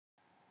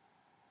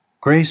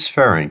Grace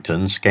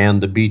Farrington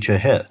scanned the beach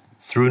ahead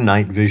through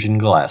night vision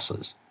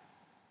glasses.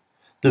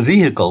 The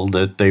vehicle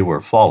that they were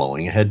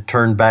following had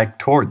turned back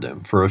toward them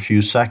for a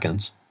few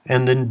seconds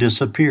and then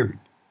disappeared.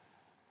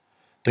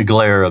 The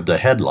glare of the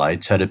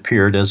headlights had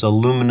appeared as a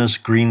luminous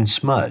green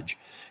smudge,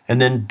 and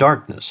then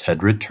darkness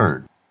had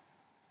returned.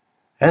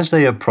 As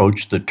they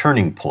approached the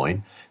turning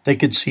point, they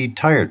could see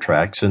tire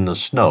tracks in the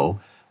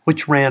snow,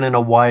 which ran in a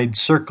wide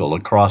circle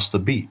across the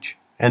beach,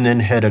 and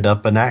then headed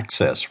up an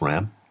access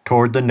ramp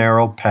toward the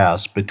narrow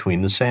pass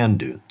between the sand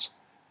dunes.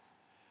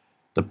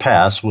 The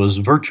pass was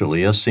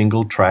virtually a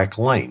single-track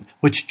lane,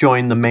 which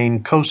joined the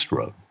main coast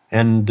road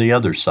and the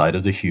other side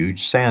of the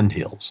huge sand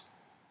hills.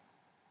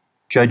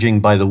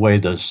 Judging by the way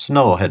the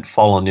snow had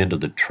fallen into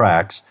the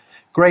tracks,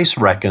 Grace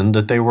reckoned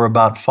that they were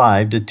about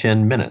 5 to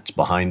 10 minutes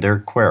behind their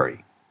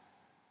quarry.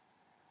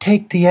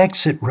 "Take the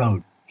exit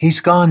road. He's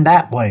gone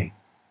that way,"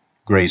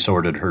 Grace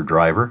ordered her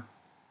driver.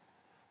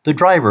 The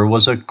driver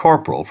was a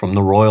corporal from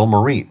the Royal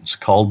Marines,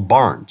 called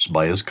Barnes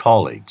by his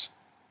colleagues.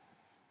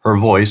 Her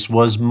voice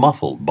was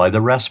muffled by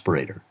the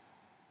respirator.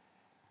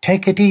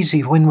 "Take it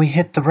easy when we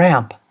hit the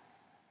ramp."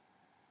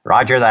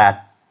 "Roger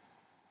that,"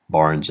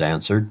 Barnes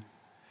answered.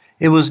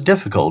 It was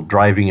difficult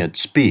driving at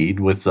speed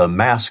with the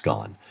mask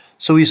on,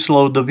 so he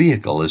slowed the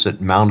vehicle as it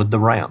mounted the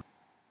ramp.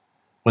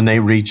 When they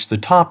reached the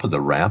top of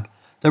the ramp,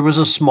 there was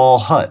a small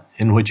hut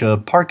in which a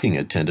parking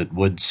attendant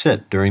would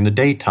sit during the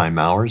daytime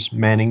hours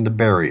manning the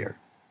barrier.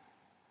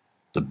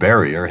 The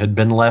barrier had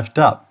been left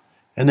up,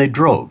 and they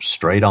drove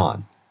straight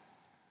on.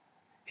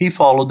 He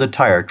followed the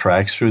tire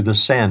tracks through the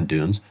sand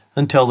dunes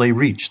until they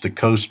reached the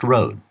coast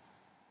road.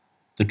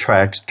 The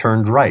tracks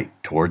turned right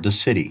toward the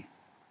city.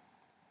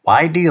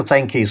 "Why do you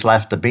think he's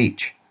left the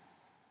beach?"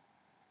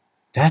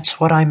 "That's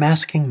what I'm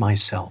asking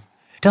myself.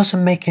 It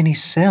doesn't make any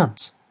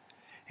sense.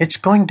 It's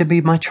going to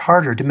be much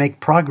harder to make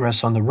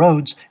progress on the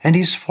roads, and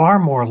he's far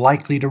more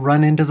likely to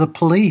run into the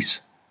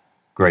police,"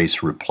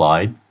 Grace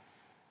replied.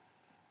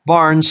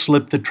 Barnes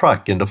slipped the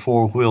truck into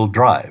four-wheel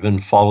drive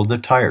and followed the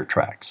tire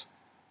tracks.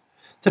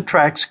 The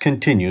tracks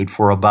continued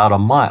for about a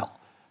mile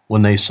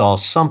when they saw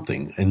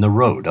something in the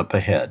road up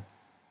ahead.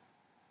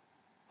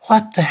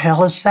 "What the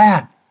hell is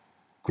that?"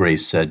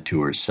 Grace said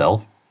to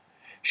herself.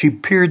 She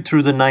peered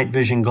through the night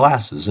vision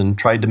glasses and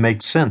tried to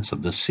make sense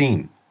of the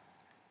scene.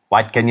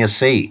 "What can you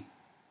see?"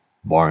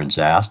 Barnes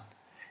asked.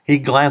 He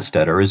glanced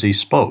at her as he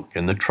spoke,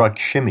 and the truck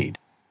shimmied.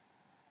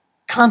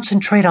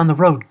 "Concentrate on the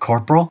road,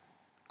 Corporal,"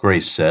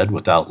 Grace said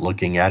without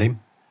looking at him.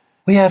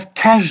 "We have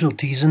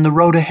casualties in the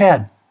road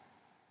ahead."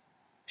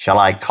 "Shall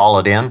I call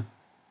it in?"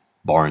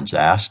 Barnes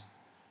asked.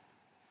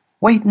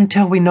 "Wait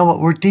until we know what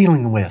we're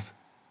dealing with,"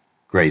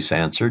 Grace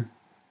answered.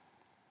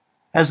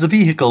 As the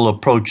vehicle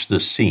approached the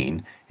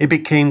scene, it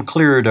became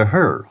clearer to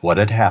her what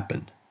had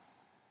happened.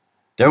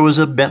 There was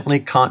a Bentley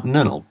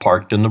Continental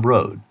parked in the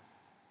road.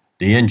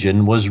 The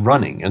engine was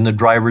running and the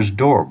driver's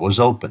door was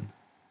open.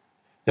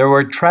 There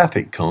were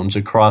traffic cones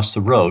across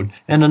the road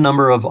and a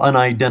number of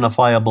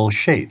unidentifiable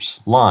shapes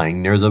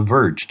lying near the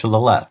verge to the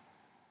left.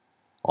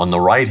 On the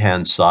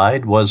right-hand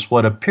side was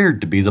what appeared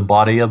to be the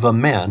body of a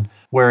man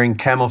wearing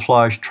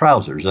camouflage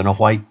trousers and a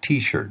white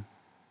t-shirt.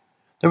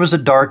 There was a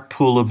dark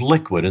pool of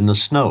liquid in the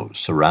snow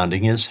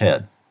surrounding his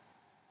head.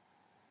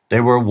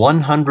 They were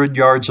 100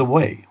 yards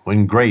away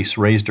when Grace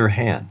raised her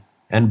hand,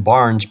 and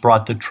Barnes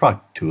brought the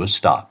truck to a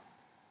stop.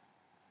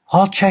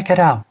 "I'll check it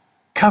out.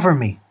 Cover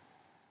me,"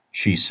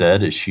 she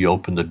said as she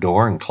opened the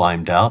door and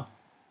climbed out.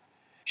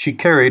 She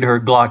carried her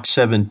Glock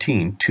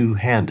 17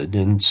 two-handed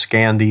and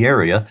scanned the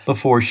area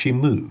before she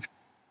moved.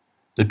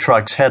 The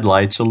truck's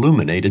headlights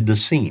illuminated the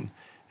scene,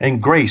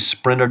 and Grace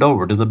sprinted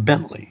over to the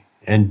Bentley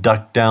and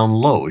ducked down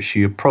low as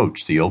she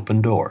approached the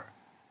open door.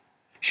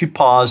 She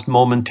paused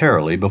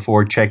momentarily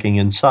before checking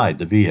inside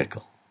the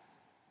vehicle.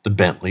 The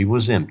Bentley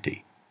was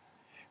empty.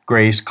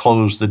 Grace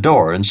closed the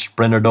door and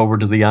sprinted over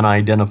to the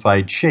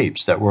unidentified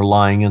shapes that were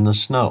lying in the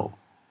snow.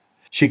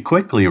 She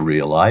quickly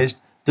realized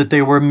that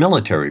they were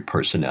military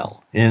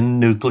personnel in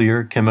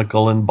nuclear,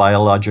 chemical, and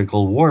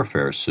biological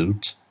warfare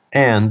suits,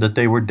 and that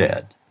they were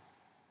dead.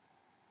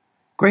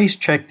 Grace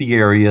checked the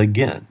area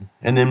again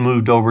and then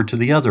moved over to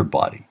the other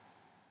body.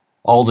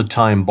 All the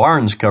time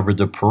Barnes covered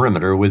the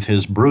perimeter with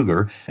his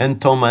Brugger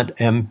and Tomat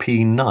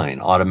MP9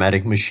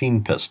 automatic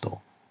machine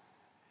pistol.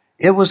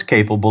 It was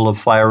capable of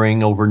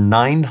firing over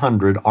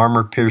 900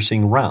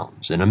 armor-piercing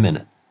rounds in a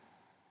minute.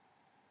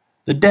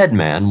 The dead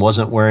man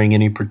wasn't wearing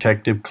any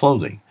protective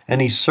clothing, and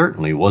he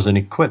certainly wasn't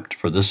equipped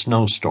for the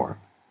snowstorm.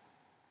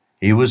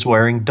 He was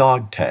wearing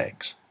dog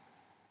tags.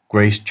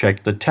 Grace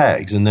checked the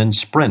tags and then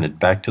sprinted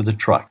back to the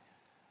truck.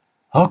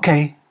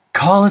 "Okay,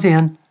 call it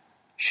in,"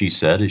 she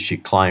said as she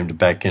climbed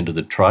back into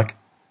the truck.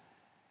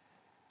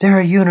 "They're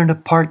a unit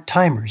of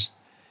part-timers,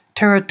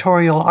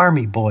 Territorial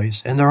Army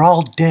boys, and they're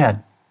all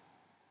dead.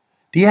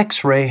 The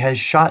X-ray has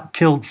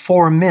killed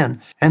 4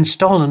 men and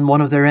stolen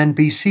one of their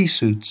NBC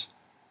suits.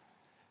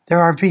 There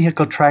are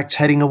vehicle tracks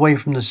heading away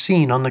from the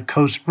scene on the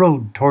coast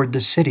road toward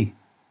the city."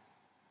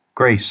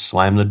 Grace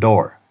slammed the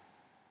door.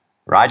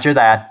 "Roger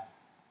that,"